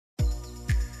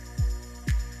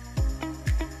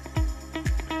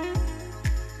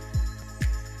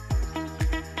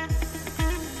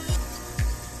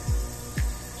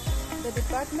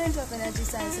Department of Energy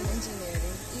Science and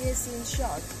Engineering, ESE in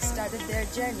short, started their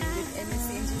journey with MSc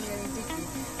Engineering degree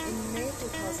in May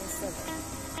 2007.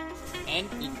 And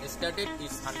it started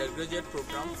its undergraduate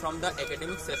program from the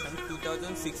academic session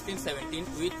 2016-17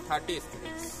 with 30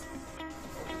 students.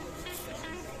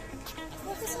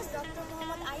 Professor Dr.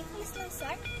 Muhammad Ariful Islam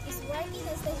sir is working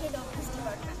as the head of this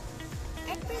department.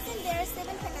 At present, there are 7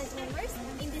 faculty members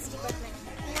in this department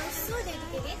who are so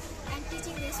dedicated and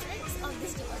teaching the students of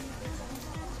this department.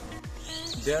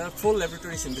 There are 4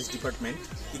 laboratories in this department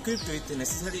equipped with the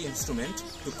necessary instrument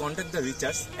to conduct the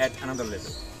research at another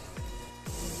level.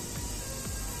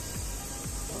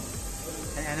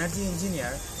 An energy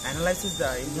engineer analyzes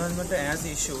the environmental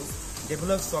energy issues,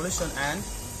 develops solutions and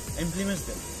implements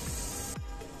them.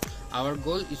 Our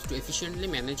goal is to efficiently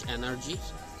manage energy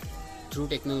through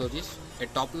technologies. A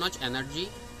top-notch energy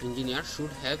engineer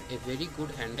should have a very good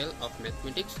handle of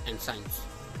mathematics and science.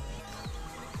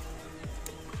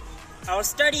 Our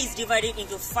study is divided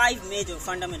into 5 major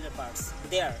fundamental parts.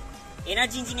 They are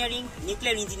energy engineering,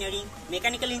 nuclear engineering,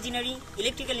 mechanical engineering,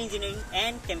 electrical engineering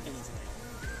and chemical engineering.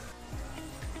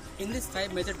 In these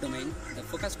 5 major domains, the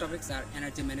focus topics are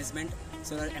energy management,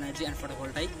 solar energy and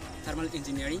photovoltaic, thermal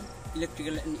engineering,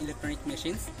 electrical and electronic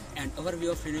machines, and overview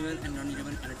of renewable and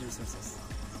non-renewable energy resources.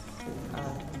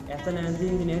 As an energy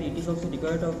engineer, it is also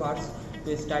required of us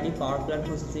to study power plant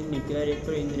processing, nuclear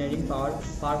reactor engineering, power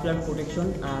plant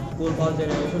protection, coal power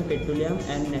generation, petroleum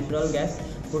and natural gas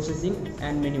processing,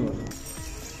 and many more.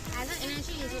 As an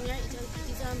energy engineer, it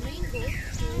is our main goal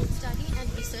to study and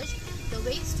research the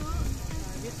ways to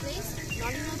replace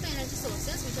non-renewable energy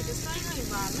sources which are destroying our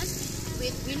environment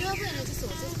with renewable energy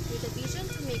sources with a vision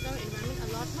to make our environment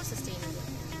a lot more sustainable.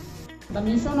 The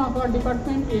mission of our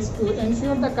department is to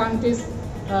ensure the country's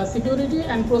security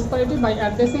and prosperity by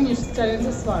addressing its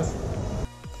challenges first.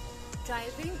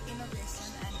 Driving innovation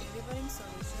and delivering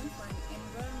solutions for an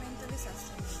environmentally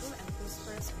sustainable and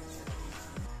prosperous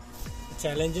future.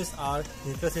 Challenges are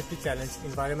nuclear safety challenge,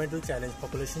 environmental challenge,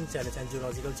 population challenge and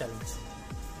geological challenge.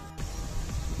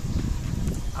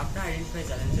 After identifying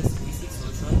challenges, we seek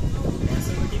solutions through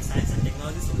transformative science and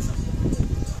technology solutions.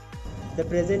 The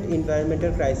present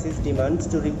environmental crisis demands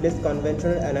to replace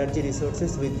conventional energy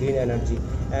resources with green energy,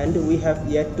 and we have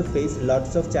yet to face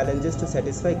lots of challenges to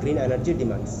satisfy green energy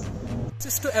demands.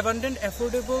 Access to abundant,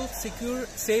 affordable, secure,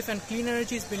 safe and clean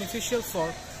energy is beneficial for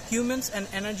humans, and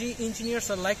energy engineers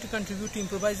are like to contribute to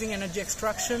improvising energy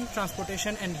extraction,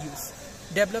 transportation and use.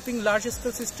 Developing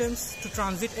large-scale systems to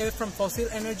transit away from fossil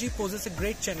energy poses a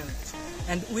great challenge,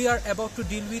 and we are about to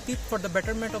deal with it for the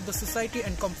betterment of the society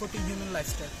and comforting human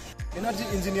lifestyle. Energy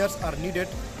engineers are needed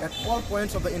at all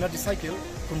points of the energy cycle,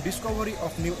 from discovery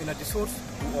of new energy source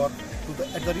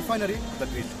at the refinery to the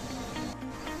grid.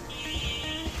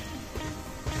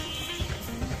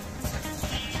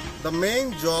 The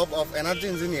main job of energy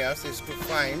engineers is to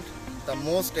find the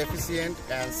most efficient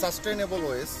and sustainable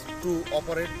ways to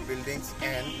operate buildings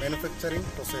and manufacturing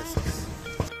processes.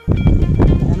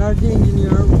 Energy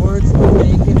engineer works to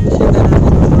make efficient energy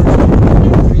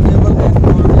conversion, renewable and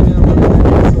non-renewable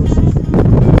energy sources.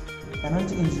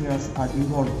 Energy engineers are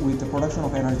involved with the production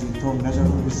of energy from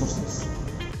natural resources,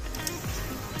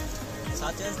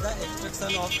 such as the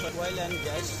extraction of oil and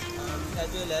gas, as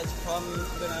well as from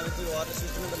energy or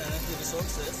sustainable energy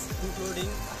resources, including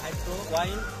hydro,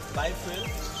 wind, biofuel,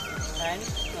 and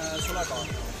solar power.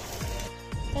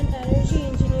 An energy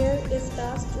engineer is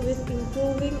tasked with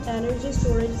improving energy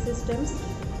storage systems,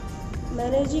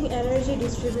 managing energy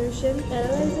distribution,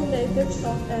 analyzing the effects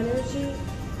of energy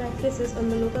practices on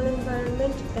the local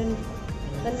environment, and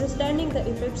understanding the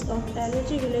effects of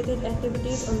energy-related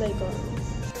activities on the economy.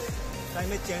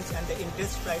 Climate change and the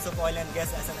increased price of oil and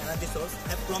gas as an energy source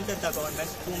have prompted the government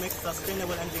to make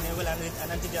sustainable and renewable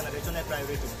energy generation a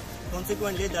priority.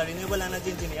 Consequently, the renewable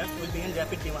energy engineers will be in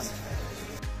rapid demand.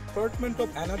 Department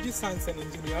of Energy Science and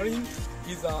Engineering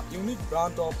is a unique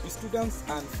brand of students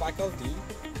and faculty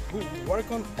who work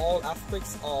on all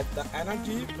aspects of the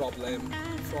energy problem,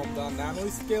 from the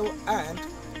nanoscale and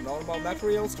normal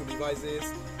materials to devices,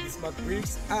 smart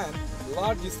grids and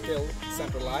large-scale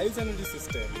centralized energy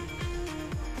system.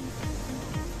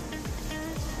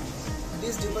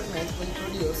 This department will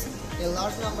produce a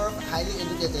large number of highly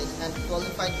educated and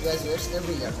qualified graduates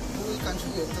every year who will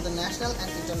contribute to the national and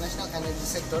international energy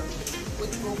sector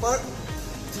with proper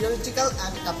theoretical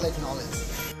and applied knowledge.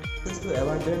 Access to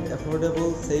abundant,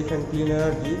 affordable, safe and clean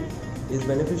energy is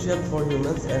beneficial for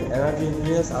humans, and energy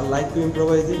engineers are like to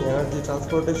improvising energy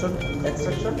transportation,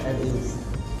 extraction and use.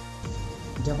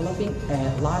 Developing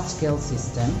a large-scale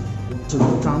system to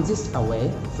transit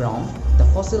away from the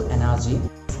fossil energy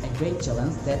is a great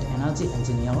challenge that energy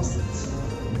engineers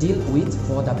deal with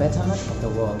for the betterment of the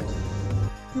world.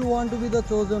 If you want to be the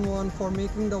chosen one for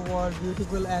making the world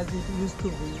beautiful as it used to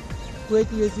be,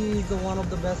 KUET ESE is one of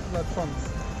the best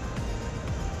platforms.